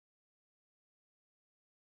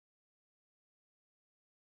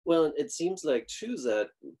Well, it seems like too that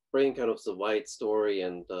bringing kind of the white story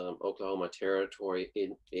and Oklahoma Territory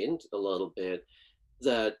in a little bit,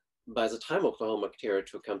 that by the time Oklahoma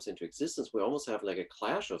Territory comes into existence, we almost have like a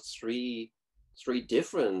clash of three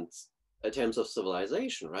different attempts of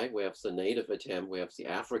civilization, right? We have the native attempt, we have the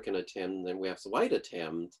African attempt, and then we have the white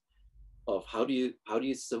attempt of how do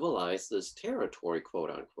you civilize this territory, quote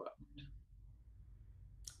unquote.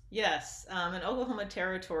 Yes, and Oklahoma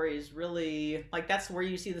Territory is really like that's where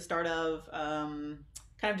you see the start of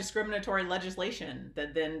kind of discriminatory legislation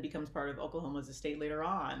that then becomes part of Oklahoma as a state later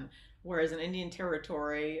on. Whereas in Indian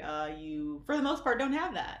Territory, you, for the most part, don't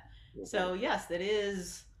have that. Mhm. So, yes, that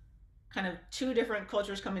is kind of two different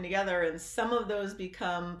cultures coming together, and some of those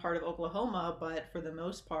become part of Oklahoma, but for the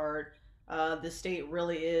most part, the state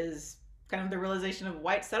really is kind of the realization of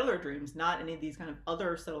white settler dreams, not any of these kind of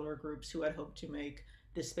other settler groups who had hoped to make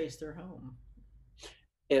this space their home.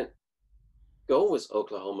 And go with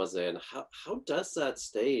Oklahoma then, how does that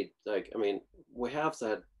state, like, I mean, we have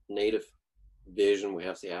that native vision, we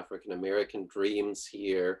have the African American dreams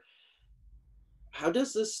here. How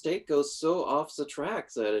does this state go so off the track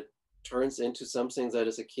that it turns into something that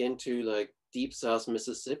is akin to like deep South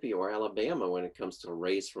Mississippi or Alabama when it comes to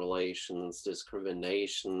race relations,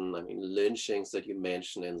 discrimination, I mean, lynchings that you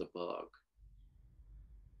mentioned in the book?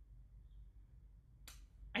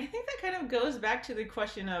 I think that kind of goes back to the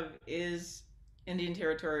question of is Indian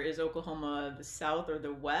Territory, is Oklahoma the South or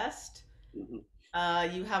the West? Mhm.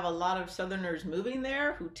 You have a lot of Southerners moving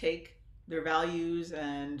there who take their values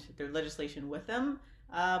and their legislation with them.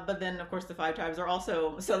 But then, of course, the Five Tribes are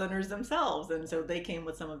also Southerners themselves, and so they came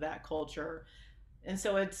with some of that culture. And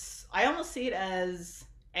so I almost see it as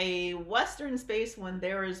a Western space when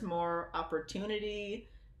there is more opportunity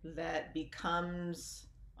that becomes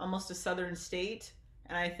almost a Southern state.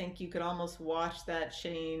 And I think you could almost watch that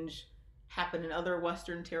change happen in other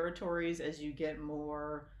Western territories as you get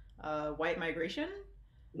more white migration.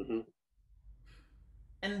 Mhm.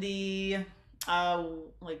 And uh,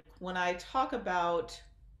 like when I talk about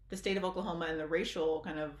the state of Oklahoma and the racial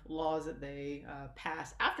kind of laws that they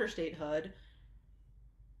pass after statehood,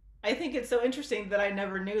 I think it's so interesting that I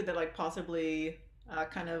never knew that like possibly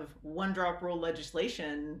kind of one drop rule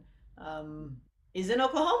legislation um, is in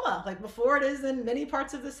Oklahoma, like before it is in many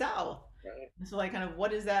parts of the South. Right. And so like kind of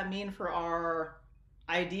what does that mean for our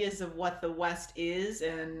ideas of what the West is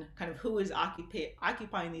and kind of who is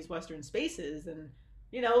occupying these Western spaces? And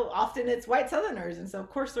often it's white Southerners, and so of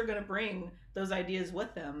course they're going to bring those ideas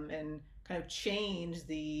with them and kind of change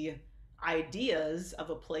the ideas of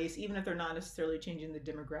a place, even if they're not necessarily changing the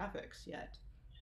demographics yet.